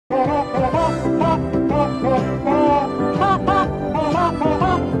How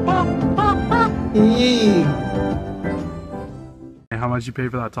much you pay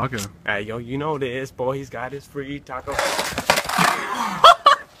for that taco? Hey, yo, you know this, boy. He's got his free taco.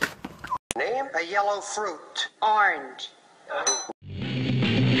 Name a yellow fruit. Orange.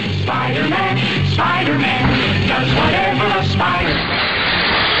 Spider-Man, Spider-Man, does whatever a spider.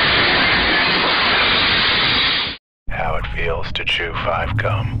 How it feels to chew 5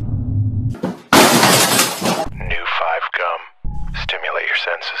 gum. New 5 gum. Stimulate your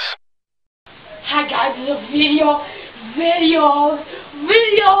senses. Hi guys, this is a video,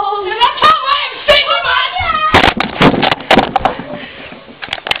 and that's how I'm single man!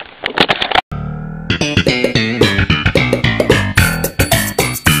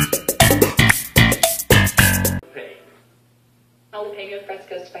 Jalapeno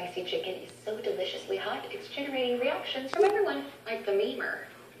fresco spicy chicken is so deliciously hot, it's generating reactions from everyone, like the memer.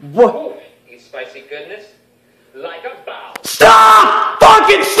 What? Oh, you spicy goodness, like a bow. Stop!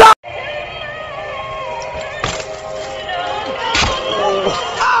 Fucking stop!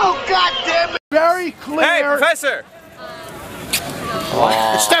 Oh, God damn it! Very clear. Hey, Professor!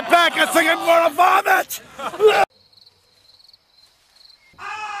 Step back, I think I'm gonna vomit!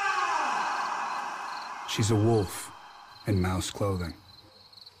 She's a wolf in mouse clothing.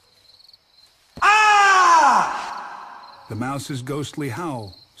 The mouse's ghostly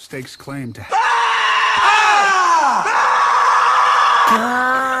howl stakes claim to...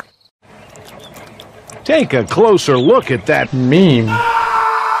 Take a closer look at that meme.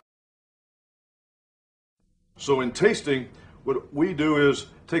 So in tasting, what we do is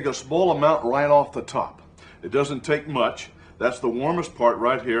take a small amount right off the top. It doesn't take much. That's the warmest part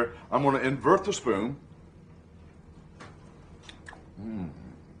right here. I'm going to invert the spoon.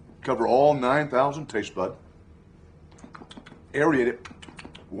 Cover all 9,000 taste bud. Aerate it.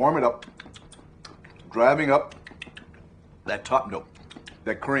 Warm it up. Driving up that top note.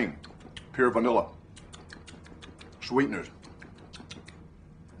 That cream. Pure vanilla. Sweeteners.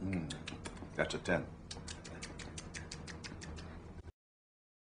 That's a 10.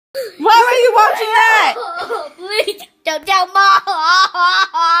 Why are you watching that? Oh, please don't tell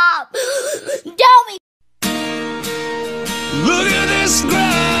Mom! Tell me! Look at this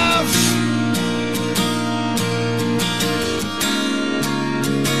graph!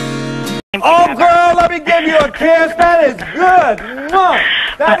 Oh, girl, let me give you a kiss. That is good. Mwah.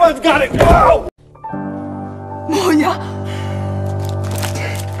 That one's got it. Whoa! 뭐야?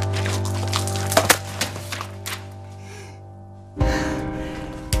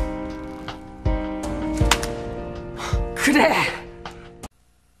 그래.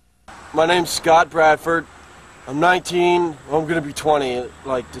 My name's Scott Bradford. I'm 19. I'm gonna be 20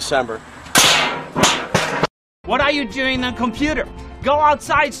 like December. What are you doing on computer? Go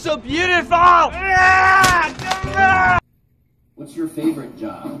outside, so beautiful! What's your favorite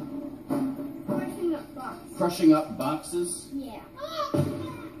job? Crushing up boxes. Crushing up boxes? Yeah.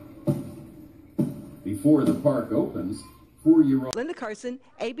 Before the park opens, 4-year-old Linda Carson,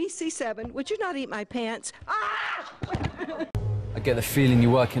 ABC7, would you not eat my pants? I get the feeling you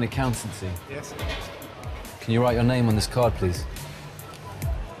work in accountancy. Yes. Can you write your name on this card, please?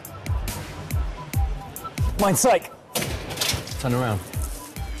 Mine's psych. Turn around.